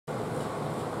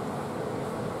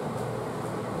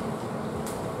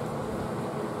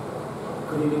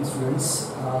Good evening, students.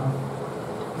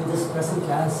 In this present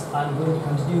class, I'm going to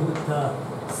continue with the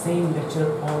same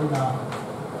lecture on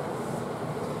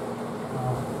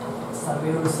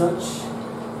survey research,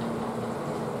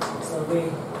 survey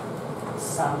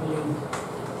sampling,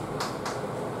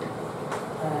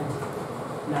 and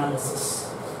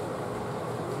analysis.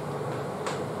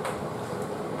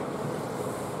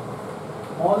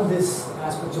 All these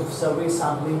aspects of survey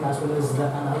sampling as well as the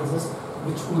analysis,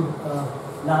 which would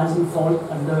largely fall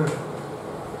under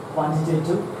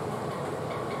quantitative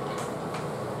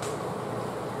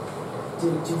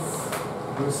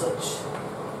research.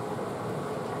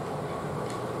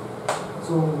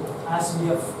 So, as we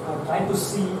have tried to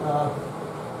see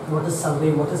what is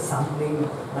survey, what is sampling,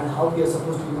 and how we are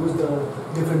supposed to use the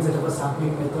different set of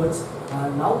sampling methods,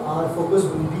 now our focus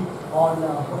will be on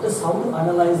how to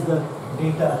analyze the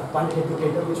data, quantitative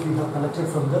data which we have collected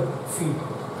from the field.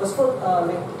 First of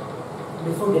all,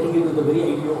 before getting into the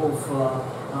very idea of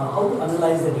how to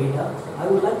analyze the data, I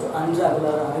would like to unravel,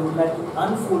 I would like to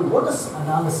unfold what is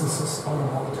analysis is all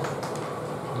about.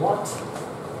 What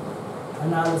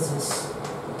analysis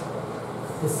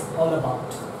is all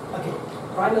about. Okay,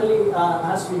 primarily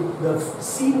as we have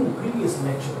seen in the previous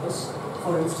lectures,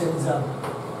 for instance,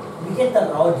 we get the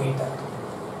raw data.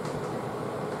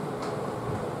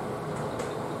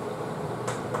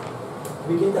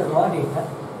 We get the raw data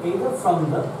either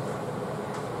from the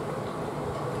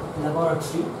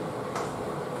laboratory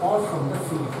or from the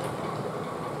field.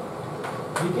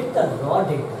 We get the raw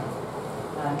data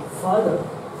and further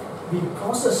we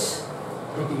process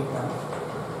the data,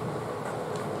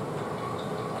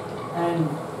 and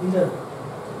in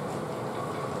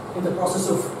the process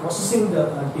of processing the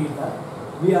data,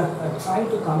 we are trying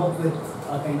to come up with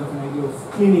a kind of an idea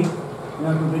of cleaning,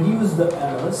 to reduce the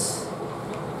errors.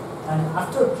 And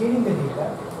after cleaning the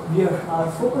data,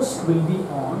 our focus will be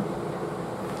on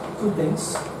two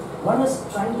things. One is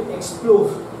trying to explore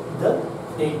the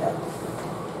data.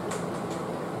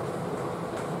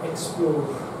 Explore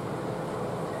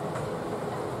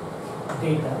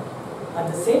data.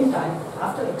 At the same time,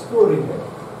 after exploring it,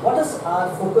 what is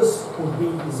our focus would be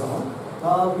is on?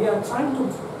 We are trying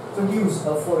to produce,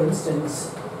 for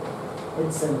instance,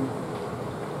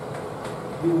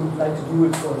 we would like to do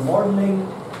it for modeling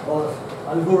or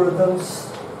algorithms.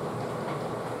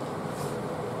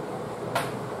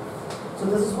 So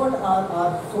this is what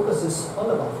our focus is all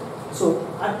about. So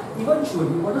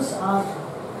eventually, what is our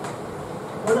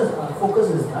focus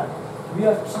is that we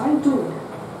are trying to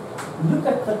look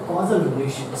at the causal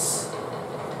relations.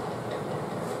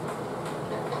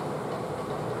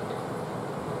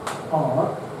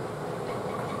 Or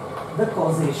the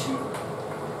causation.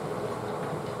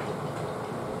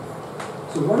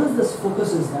 So what is this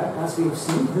focus is that, as we have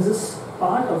seen, this is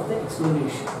part of the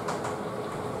explanation.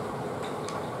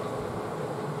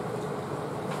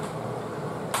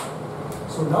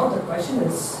 So now the question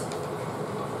is,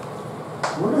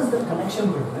 what is the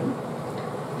connection between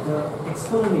the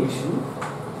explanation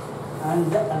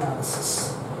and the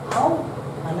analysis? How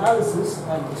analysis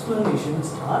and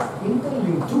explanations are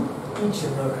interlinked to each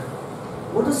other?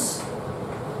 What is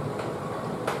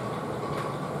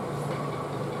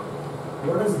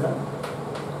the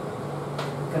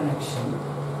connection,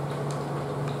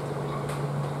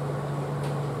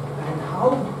 and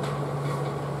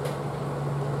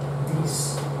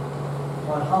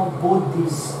how both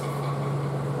these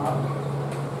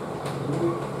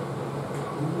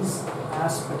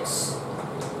aspects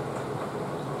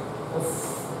of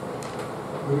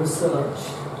research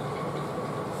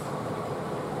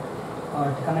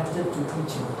are connected to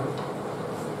each other?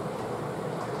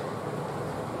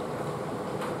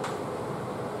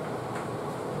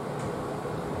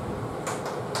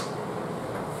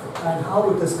 And how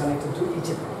it is connected to each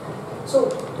other. So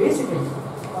basically,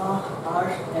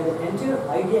 the entire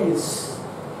idea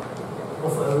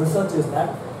of research is that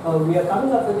we are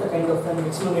coming up with a kind of an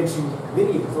explanatory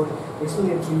variables or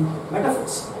explanatory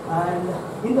metaphors, and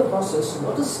in the process,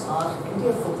 what is our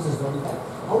entire focus is on that?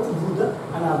 How to do the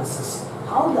analysis?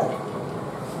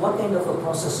 What kind of a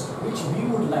process which we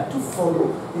would like to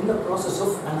follow in the process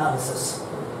of analysis?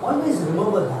 Always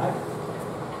remember that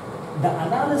the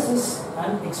analysis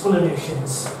and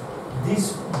explanations,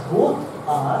 these both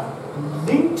are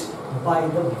linked by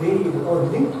the variable or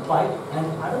linked by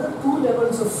another two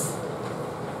levels of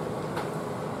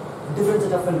different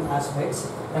set of aspects.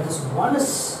 That is, one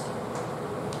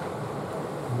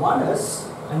is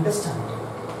understanding.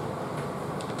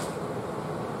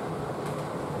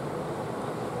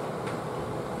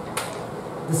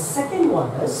 The second one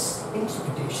is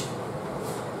interpretation.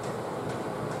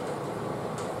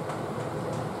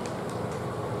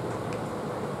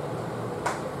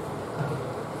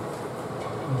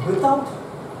 without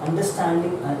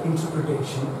understanding and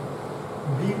interpretation,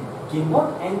 we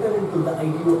cannot enter into the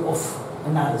idea of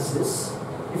analysis.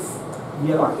 If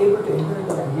we are not able to enter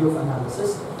into the idea of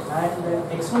analysis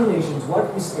and explanations, what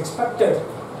is expected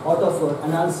out of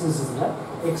analysis is that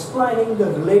explaining the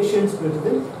relations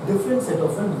between different set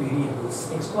of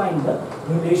variables, explain the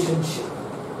relationship.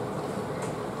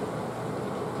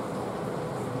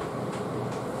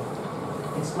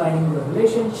 Explaining the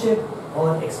relationship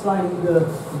or explaining the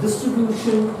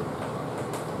distribution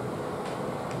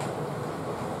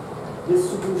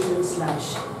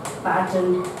slash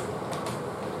pattern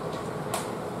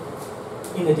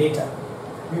in the data.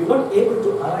 We are not able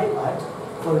to arrive at,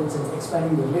 for instance,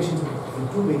 explaining the relationship between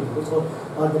two variables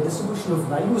or the distribution of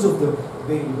values of the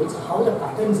variables, how the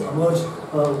patterns emerge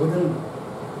within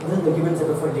the given set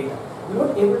of data. We are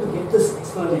not able to get these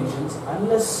explanations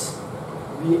unless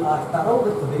we are thorough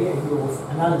with the very idea of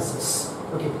analysis.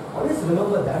 Okay, always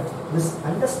remember that this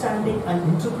understanding and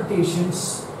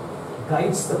interpretations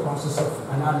guides the process of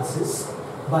analysis.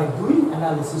 By doing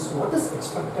analysis, what is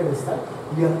expected is that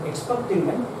we are expecting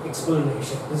an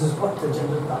explanation. This is what the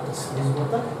general practice. This is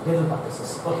what the general practice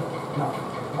is. Okay. Now,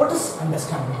 what is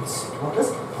understanding this? What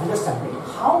is understanding?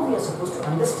 How we are supposed to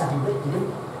understand the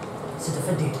given set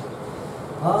of data?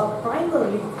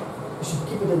 Primarily, you should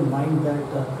keep it in mind that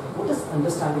what is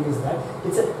understanding is that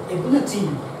it's an ability.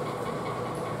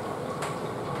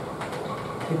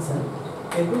 It's an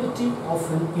ability of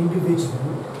an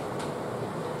individual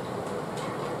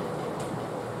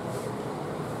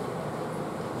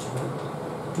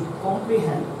to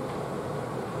comprehend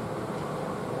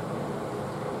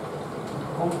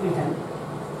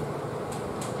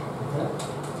the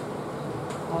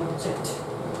object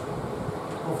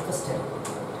of the study.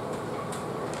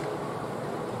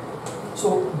 So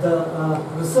the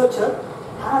researcher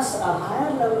has a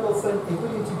higher level of an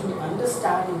ability to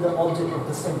understand the object of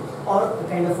the study or the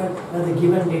kind of the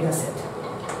given data set.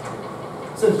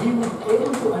 So he would be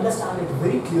able to understand it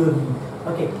very clearly.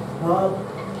 Okay.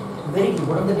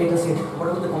 Whatever the data set,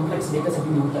 whatever the complex data set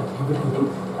you would like to give it to him,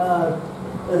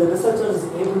 the researcher is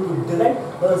able to derive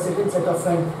a certain set of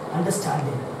an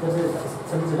understanding. There's a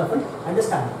certain set of an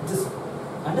understanding. This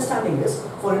understanding is,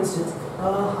 for instance,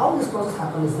 how this process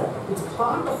happens is that it's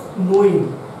part of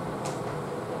knowing.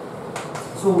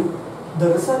 So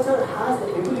the researcher has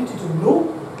the ability to know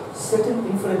certain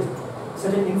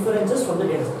inferences from the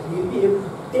data set. He will be able to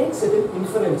take certain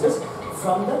inferences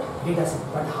from the data set.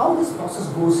 But how this process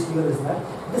goes here is that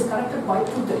it is connected by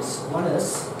two things. One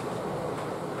is,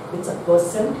 it's a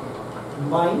person,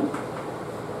 mind,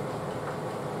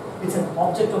 it's an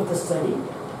object of the study,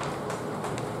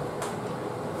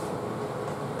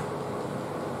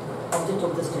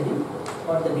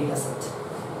 or the data set.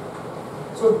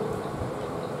 So,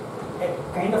 a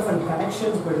kind of a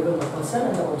connections between the person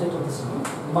and the object of the study,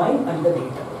 mind and the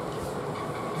data.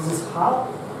 This is how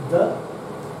the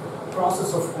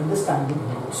process of understanding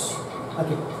goes.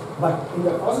 Okay, but in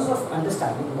the process of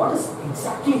understanding, what is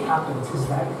exactly happens is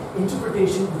that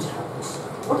interpretation which happens.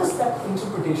 What is that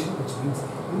interpretation which means?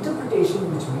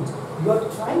 Interpretation which means you are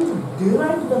trying to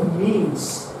derive the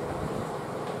meanings.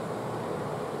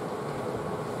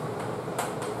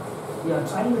 You are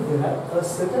trying to derive a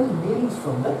certain meanings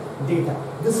from the data.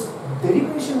 This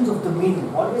derivations of the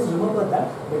meaning, always remember that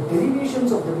the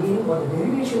derivations of the meaning or the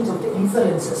derivations of the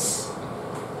inferences.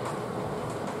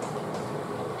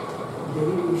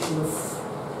 Derivation of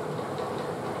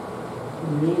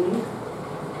meaning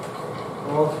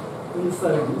or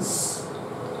inference.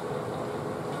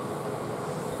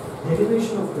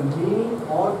 Derivation of the meaning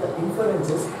or the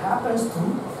inferences happens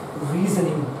through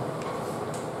reasoning.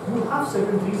 You have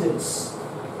certain reasons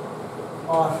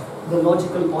or the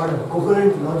logical order,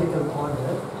 coherent logical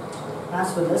order,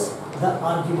 as well as the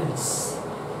arguments.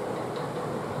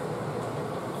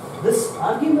 This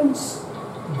arguments,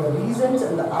 the reasons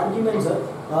and the arguments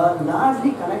are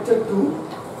largely connected to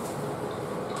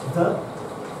the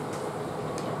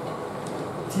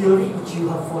theory which you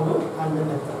have followed and the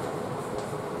method.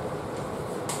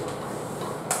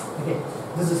 Okay,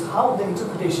 this is how the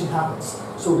interpretation happens.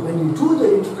 So when you do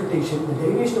the interpretation, the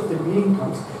derivation of the meaning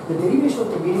comes. The derivation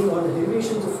of the meaning or the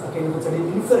derivations of certain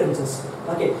inferences.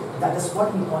 Okay, that is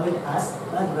what we call it as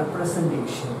a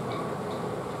representation.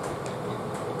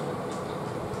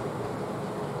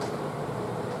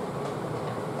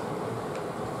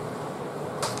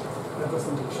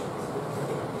 Representation.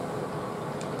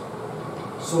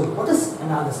 So what is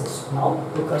analysis? Now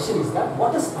the question is that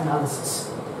what is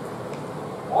analysis?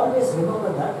 Always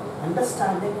remember that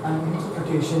understanding and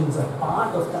interpretations are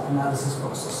part of the analysis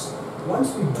process.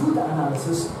 once we do the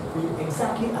analysis, we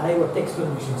exactly arrive at the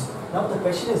explanations. Now the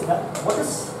question is that what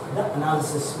does the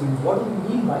analysis mean? What do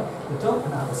we mean by the term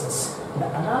analysis? The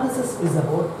analysis is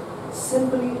about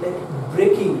simply like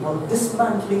breaking or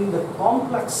dismantling the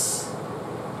complex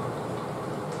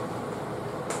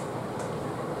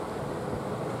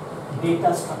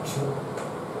data structure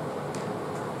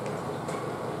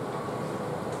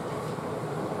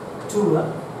to a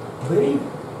very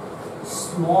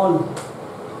small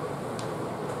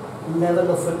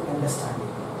level of an understanding.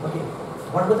 Okay,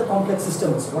 whatever the complex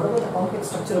system is, whatever the complex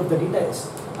structure of the data is,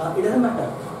 it doesn't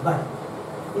matter. But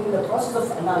in the process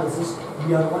of analysis,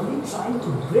 we are only trying to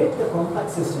break the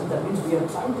complex system. That means we are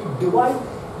trying to divide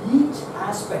each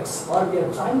aspects, or we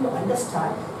are trying to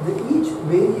understand the each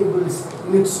variables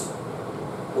in its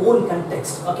own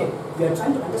context. Okay, we are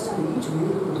trying to understand each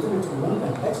variable within its own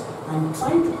context and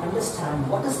trying to understand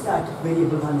what is that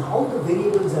variable and how the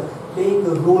variables are playing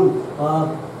a role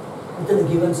within the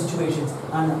given situations,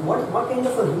 and what kind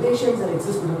of relations that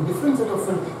exist between different set of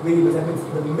variables. I mean,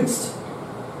 the mixed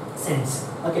sense.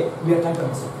 Okay, we are trying to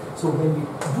understand. So when we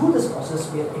do this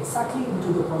process, we are exactly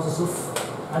into the process of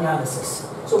analysis.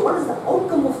 So what is the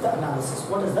outcome of the analysis?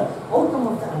 What is the outcome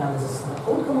of the analysis? The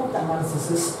outcome of the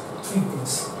analysis is three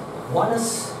things. One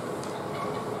is,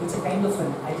 it's a kind of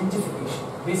an identification.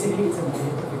 Basically, it's an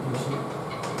identification.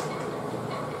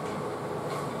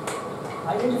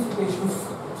 Identification of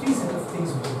three set of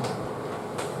things we do.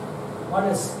 One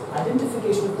is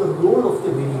identification of the role of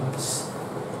the variables.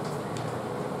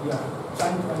 We are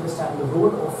trying to understand the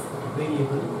role of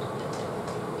variable.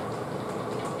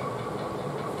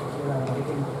 Here I am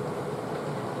writing.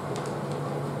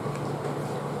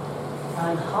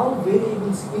 And how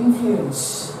variables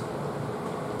influence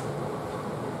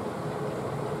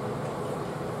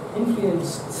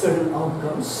certain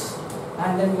outcomes,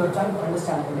 and then you are trying to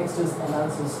understand. The next is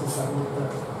analysis is about the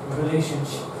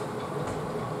relationship.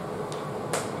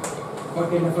 What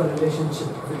kind of a relationship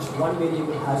which one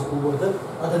variable has over the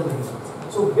other variable.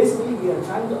 So basically, we are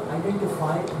trying to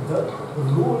identify the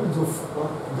roles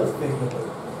of the variable.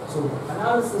 So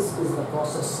analysis is the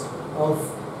process of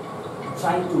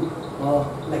trying to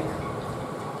like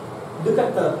look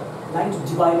at the line to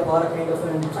divide or a kind of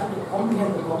an trying to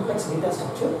comprehend the complex data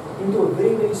structure into a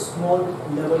very, very small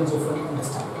levels of an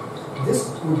understanding. This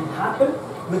would happen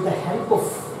with the help of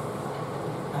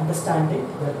understanding.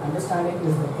 That understanding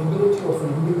is the ability of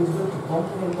an individual to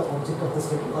comprehend the object of the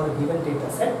study or a given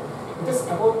data set. It is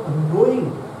about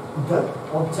knowing the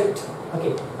object,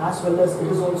 okay, as well as it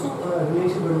is also a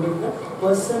relation between the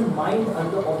person, mind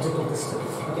and the object of the study.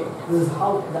 Okay, this is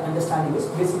how the understanding is.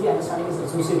 Basically, understanding is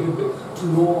associated with to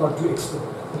know or to explore.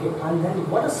 Okay, and then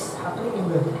what is happening in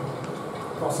the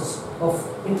process of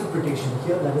interpretation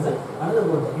here? That is another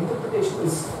word. The interpretation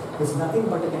is nothing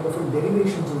but a kind of a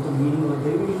derivation of the meaning or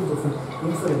derivations of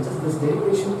inferences. This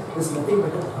derivation is nothing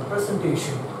but a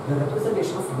representation. The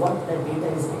representation of what that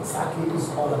data is exactly is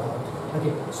all about.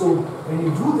 Okay, so when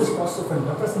you do this process of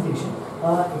representation,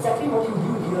 exactly what you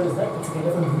do here is that it's a kind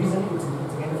of a reasoning, it's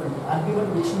a kind of an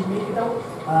argument which you make it out,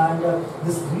 and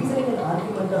this reasoning and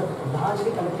argument are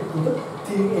largely connected to the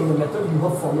theory and the method you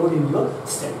have followed in your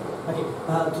study. Okay,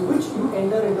 through which you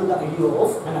enter into the idea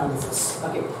of analysis.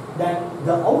 Okay, then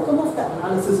the outcome of the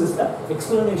analysis is the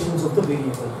explanations of the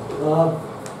variable.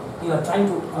 You are trying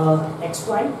to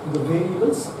explain the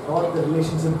variables or the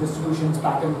relationship distributions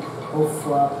pattern of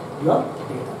your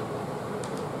data.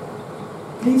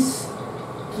 Please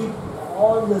keep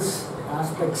all these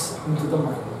aspects into the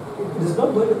mind. It is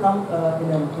not going to come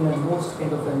in a most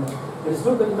kind of an. It is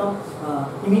not going to come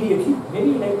immediately.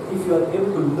 Maybe like if you are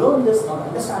able to learn this or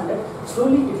understand it,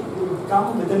 slowly it will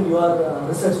come within your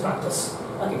research practice.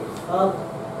 Okay.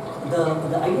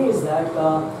 The idea is that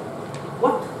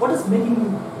what is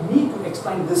making me to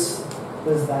explain this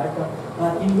is that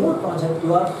in your project,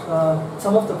 you are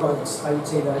some of the projects. I would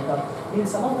say that in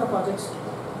some of the projects,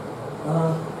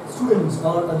 students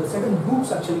or the certain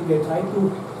groups actually they try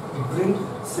to bring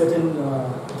certain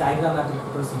diagrammatic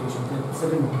representation,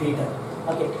 certain data.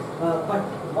 Okay, but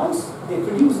once they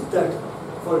produce that,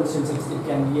 for instance, it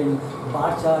can be a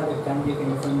bar chart, it can be a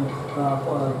kind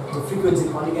of the frequency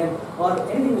polygon or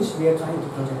anything which we are trying to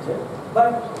project here.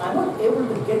 But I'm not able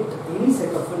to get any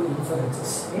set of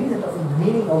inferences, any set of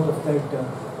meaning out of that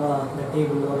the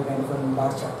table or a kind of a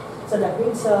bar chart. So that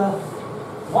means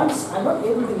once I'm not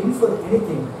able to infer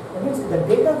anything, that means the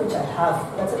data which I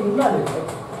have, that's an invalid,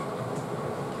 right?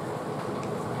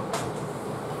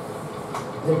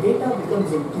 The data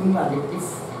becomes invalid if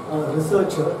a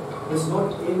researcher is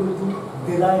not able to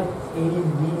derive any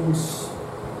meanings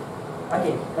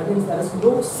Okay, that means there is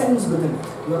no sense within it.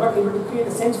 You are not able to create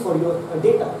a sense for your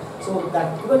data. So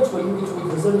that eventually which will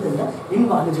result in the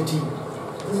invalidity.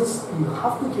 This is, you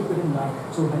have to keep it in mind.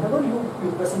 So whenever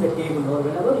you present a table, or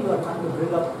whenever you are trying to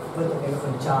bring up with a kind of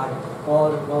a chart,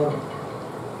 or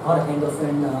a kind of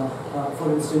an,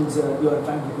 for instance, you are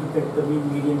trying to look at the mean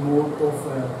median mode of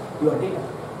your data.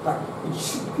 But it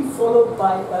should be followed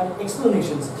by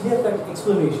explanations, clear-cut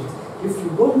explanations. If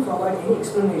you don't provide any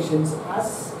explanations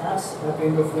as a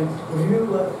kind of a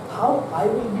reviewer, how I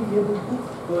will be able to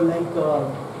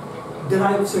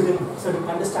derive certain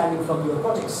understanding from your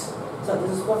projects? So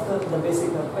this is what the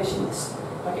basic question is.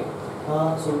 Okay,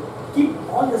 so keep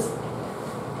all these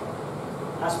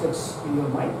aspects in your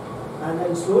mind, and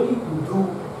then slowly you do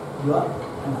your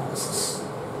analysis.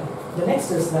 The next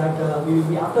is that we will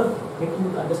be, after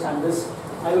making you understand this,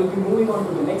 I will be moving on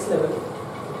to the next level.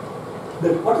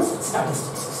 What is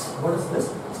statistics? What is this?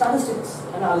 Statistics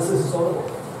analysis is all about.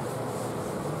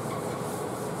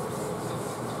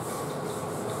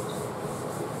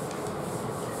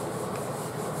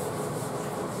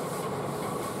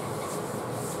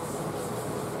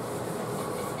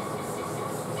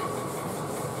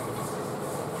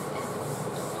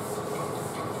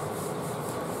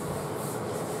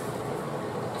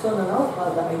 So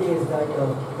now the idea is that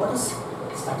what is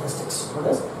statistics? What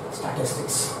is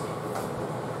statistics?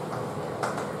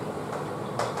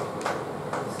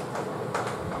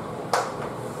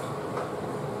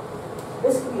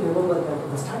 Basically, remember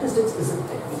that the statistics is a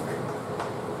technique.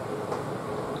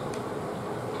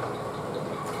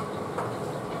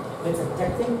 It's a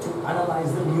technique to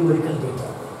analyze the numerical data.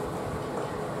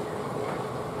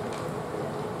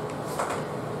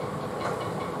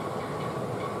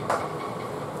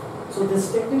 So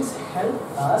these techniques help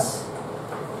us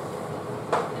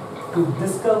to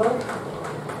discover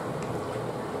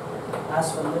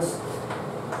as well as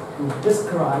to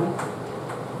describe.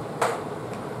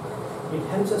 It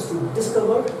helps us to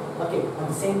discover, okay, at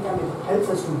the same time it helps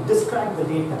us to describe the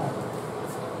data,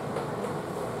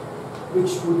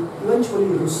 which would eventually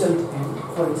result in,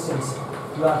 for instance,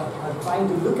 you are trying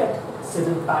to look at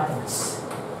certain patterns.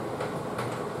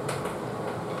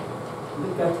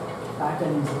 Look at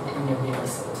patterns in your data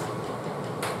set.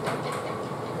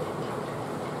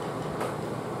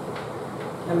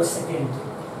 Number second,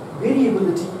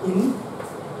 variability in,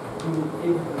 to be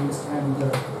able to understand the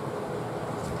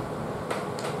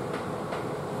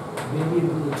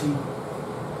variability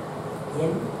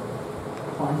in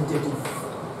quantitative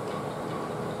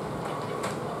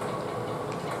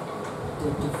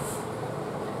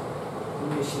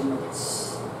measurements.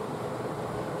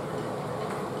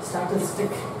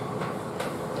 Statistic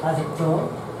as a term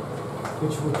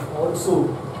which would also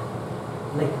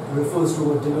refers to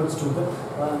or denotes to the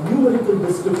numerical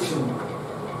description.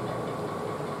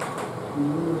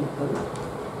 Numerical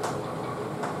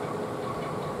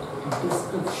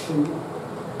description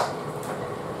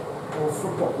of a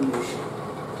population.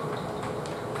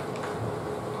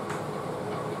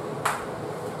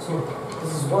 So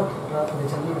this is what the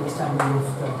general understanding of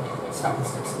the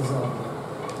statistics is all.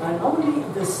 And normally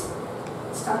this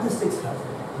statistics have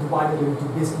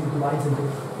basically divides into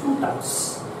two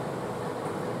types.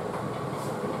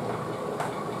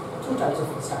 Two types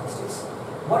of statistics.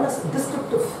 One is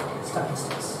descriptive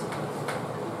statistics.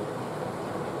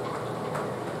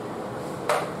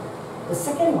 The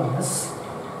second one is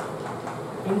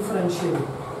inferential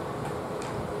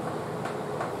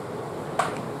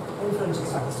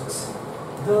statistics.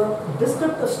 The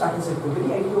descriptive statistics, the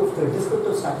very idea of the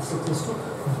descriptive statistics is to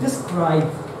describe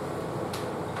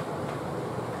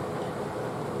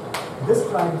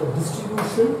the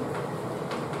distribution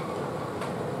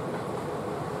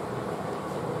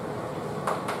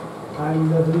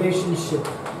and the relationship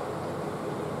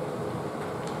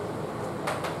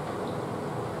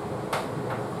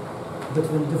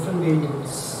between different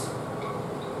variables.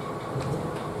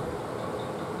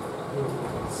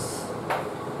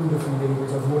 Two different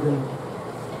variables or more than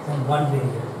one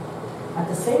variable. At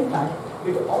the same time,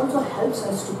 it also helps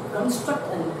us to construct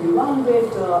and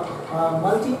evaluate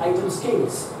multi-item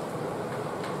scales.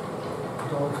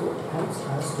 It also helps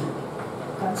us to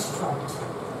construct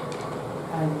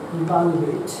and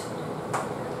evaluate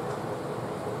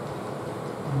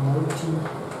multi-item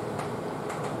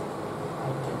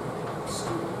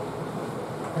scale.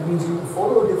 That means you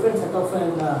follow a different set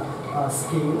of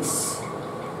scales.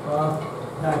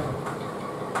 That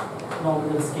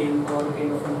nominal scale or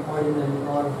kind of an ordinal,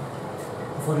 or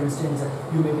for instance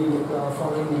you may be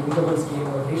following an interval scale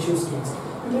or ratio scales.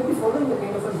 You may be following a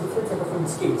kind of a different set of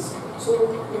scales. So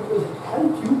it will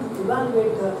help you to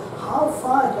evaluate how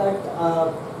far that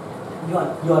you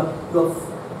have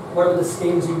whatever the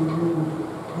scales you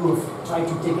have tried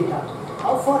to take it up,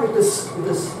 how far it is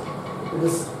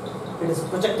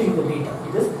projecting the data.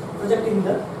 It is projecting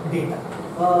the data.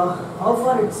 How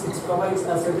far it provides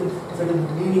a certain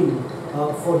meaning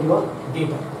for your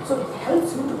data. So it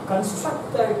helps you to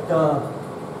construct that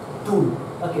tool.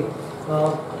 Okay.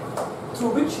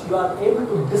 Through which you are able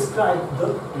to describe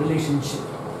the relationship.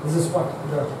 This is what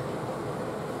the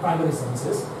primary sense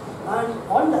is. And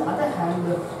on the other hand,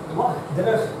 there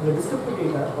are the descriptive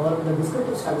data or the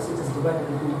descriptive statistics is divided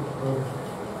into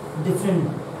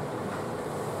different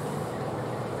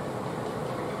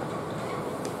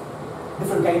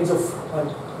kinds of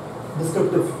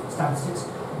descriptive statistics.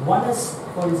 One is,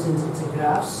 for instance, it's a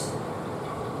graphs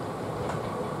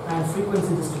and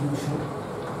frequency distribution.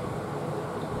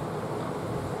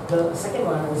 The second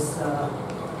one is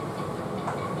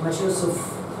measures of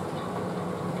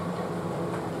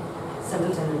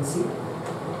central tendency.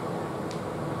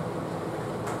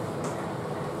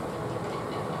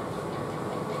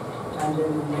 And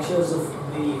then measures of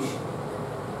variation.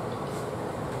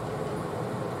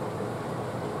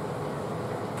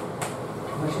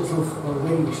 Measures of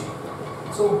variation.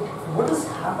 So what is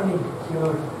happening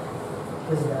here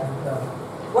is that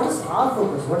what is our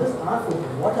focus? What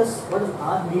is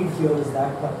our need here is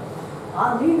that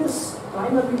our need is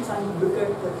primarily trying to look at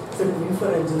the certain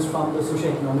inferences from the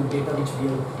socioeconomic data which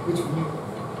we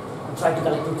try to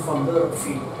collect it from the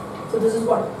field. So this is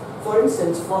what, for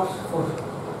instance, for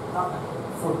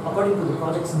according to the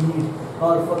project's need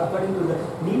or according to the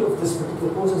need of this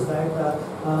particular course is that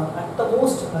at the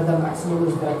most the maximum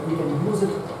is that we can use it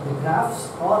the graphs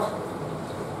or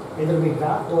either way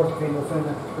graph or kind of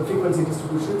the frequency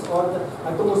distributions or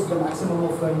at the most the maximum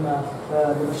of the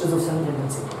measures of central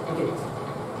tendency. Okay.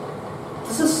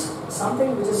 This is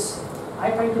something which is,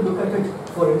 I try to look at it,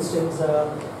 for instance,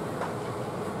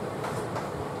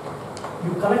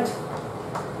 you collect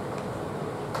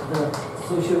the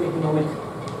socio-economic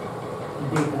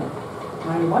data,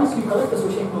 and once you collect the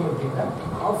socio-economic data,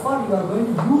 how far you are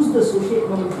going to use the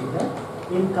socio-economic data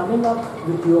in coming up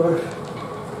with your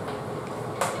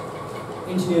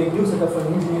engineering, new set of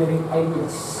engineering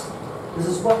ideas. This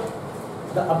is what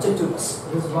the objective is.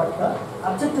 This is what the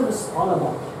objective is all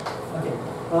about. Okay.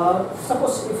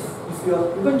 Suppose if you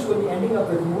are eventually ending up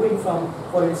with moving from,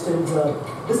 for instance,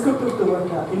 descriptive to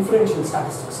inferential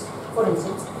statistics. For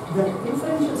instance, the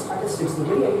inferential statistics, the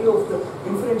very idea of the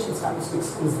inferential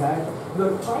statistics is that you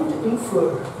are trying to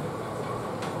infer.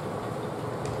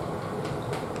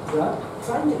 You are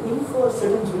trying to infer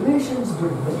certain relations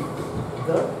between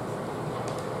the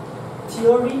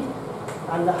theory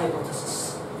and the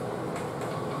hypothesis.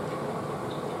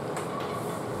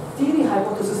 Theory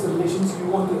hypothesis relations you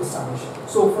want to establish.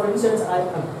 So, for instance,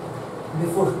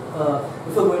 before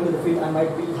going to the field, we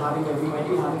might be having a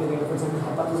kind of a certain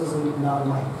hypothesis in our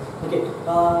mind. Okay,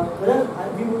 whether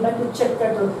we would like to check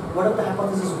that what are the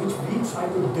hypotheses which we try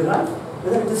to derive,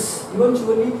 whether it is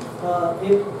eventually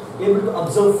able to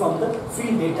observe from the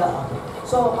field data.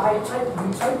 So,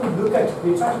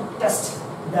 we try to test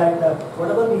that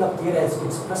whatever we have theorized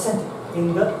is present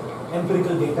in the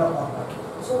empirical data or not.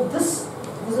 So this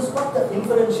is what the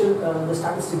inferential the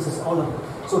statistics is all about.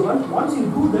 So once you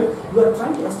do that, you are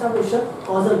trying to establish a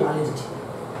causal validity.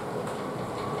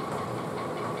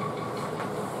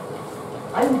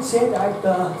 I would say that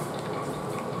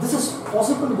this is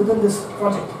possible within this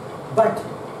project, but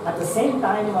at the same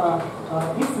time,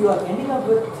 if you are ending up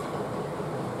with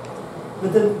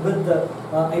the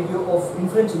idea of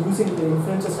inferential, using the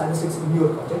inferential statistics in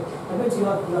your project, that means you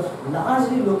are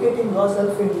largely locating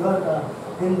yourself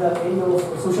in the area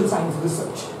of social science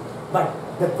research. But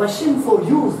the question for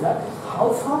you is that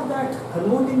how far that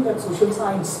converting that social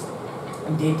science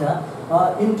data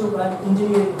into an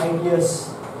engineering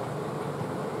ideas,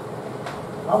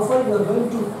 how far you are going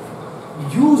to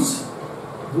use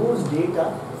those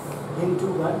data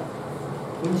into an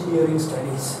engineering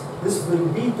studies. This will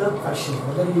be the question,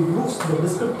 whether you use the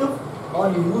descriptive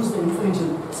or you use the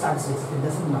inferential statistics, it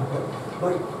doesn't matter.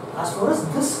 But as far as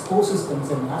this course is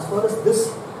concerned, as far as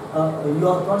this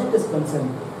your project is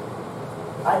concerned,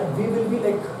 we will be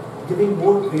like giving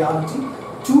more priority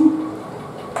to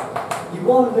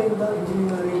evolving the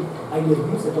engineering ideas,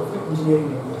 new set of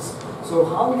engineering ideas. So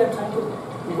how we are trying to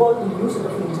evolve the new set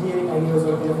of engineering ideas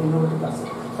or innovative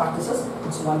practices,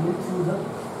 it's only through the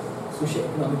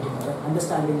socio-economic data,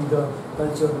 understanding the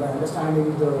culture, by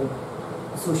understanding the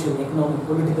social, economic,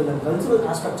 political and cultural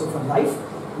aspects of our life,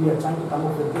 we are trying to come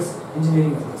up with this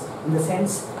engineering ideas. In the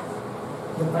sense,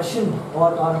 the question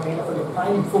or kind of the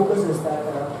prime focus is that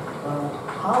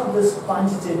how this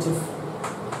quantitative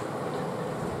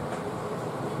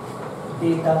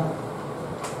data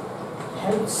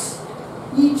helps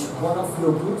each one of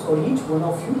your groups or each one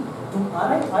of you to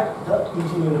arrive at the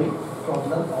engineering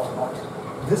problem or not.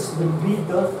 This will be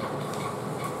the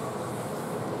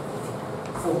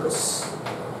focus.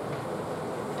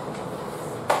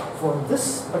 For this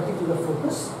particular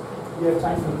focus, we are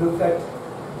trying to look at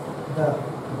the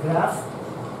graph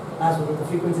as well as the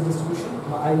frequency distribution.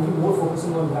 I will be more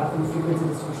focusing on graph and frequency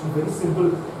distribution. Very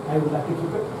simple. I would like to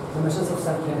keep it. The measures of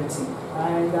cell tendency,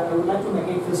 and I would like to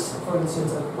negate this. For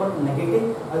instance, not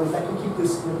negating. I would like to keep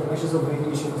this with the measures of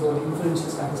variations or inferential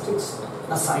statistics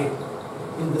aside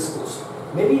in this course.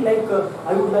 Maybe like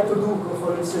I would like to do,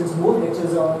 for instance, more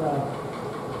lectures on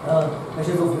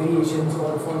measures of variations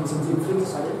or, for instance, inferential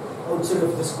statistics outside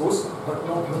of this course, but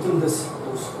not within this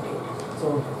course. Okay.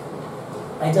 So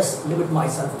I just limit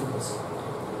myself to this.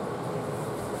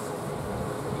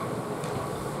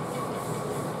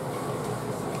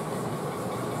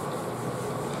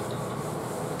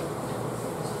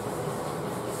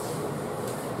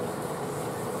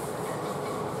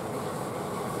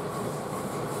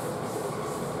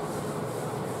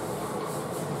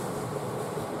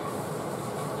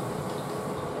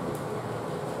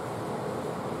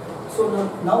 So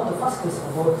now the first is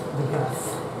about the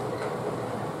graph.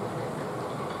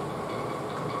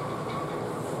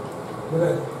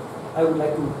 I would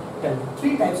like to tell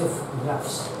three types of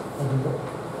graphs.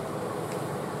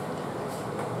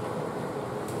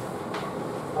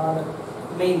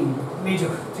 Major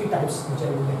three types which I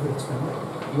would like to explain.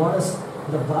 One is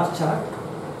the bar chart.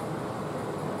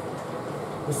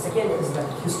 The second is the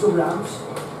histograms.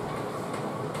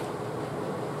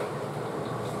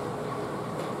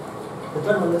 The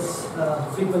third one is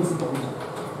frequency point.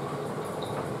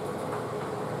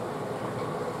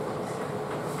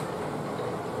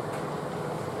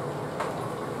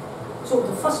 So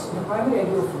the primary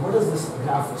idea of what is this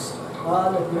graph is?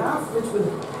 The graph which will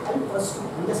help us to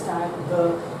understand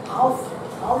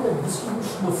how the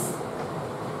distribution of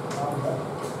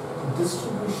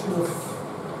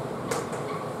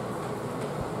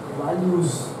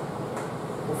values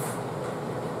of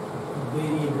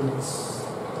variables.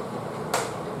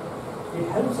 It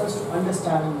helps us to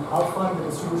understand how far the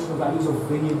distribution of values of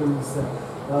variables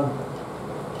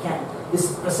is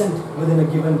present within a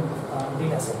given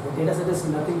data set. The data set is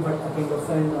nothing but a kind of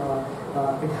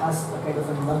it has a kind of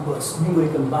a numbers,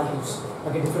 numerical values.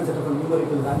 Okay, different set of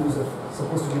numerical values are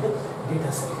supposed to be the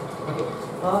data set. Okay.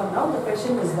 Now the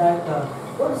question is that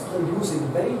what is the use, the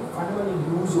very fundamental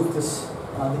use of this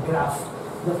the graph?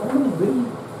 The fundamental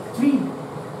three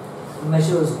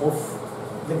measures of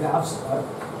the graphs are.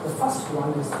 The first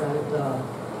one is that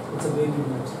it's a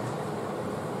variability.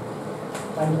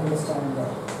 Trying to understand the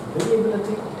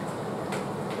variability,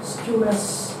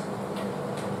 skewness,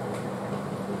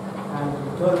 and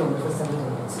the third one is the center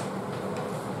tendency.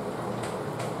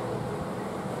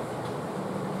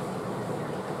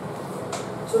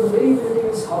 So the variability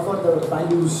is how far the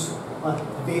values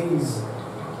varies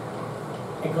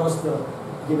across the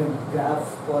given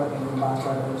graph or a bar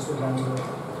chart or histogram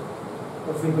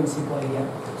or frequency per area.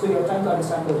 So you are trying to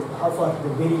understand how far the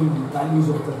varying values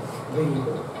of the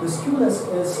variable. The skewness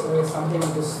is something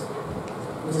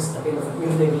which is a kind of an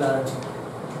irregularity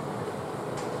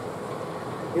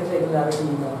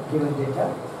in a given data.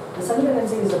 The center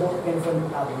tendency is about kind of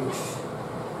an average.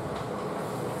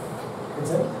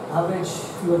 It's an average.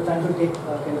 You are trying to take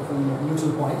kind of a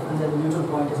neutral point, and then the neutral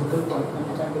point is a middle point, and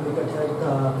you are trying to look at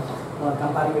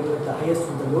comparing it with the highest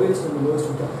with the lowest and the lowest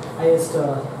with the highest.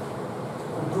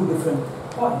 Two different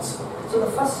points. So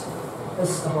the first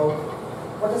is about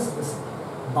what is this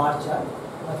bar chart?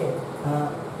 Okay,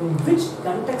 in which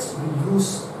context we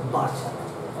use bar chart?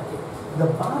 Okay, the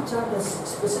bar chart is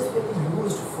specifically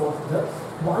used for the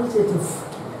quantitative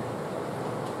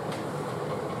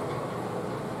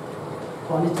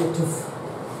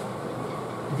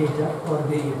data or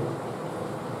variable,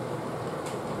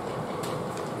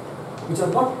 which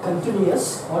are not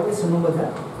continuous. Always remember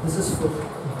that this is for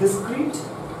discrete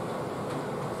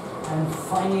and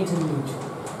finite in nature.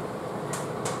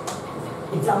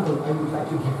 Example I would like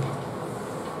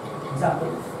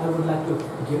to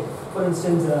give. For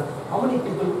instance, how many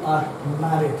people are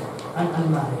married and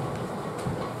unmarried?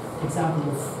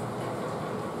 Example of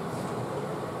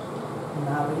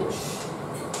marriage.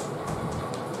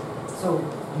 So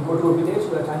you go to a village,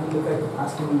 we are trying to look at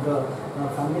asking the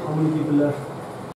family how many people are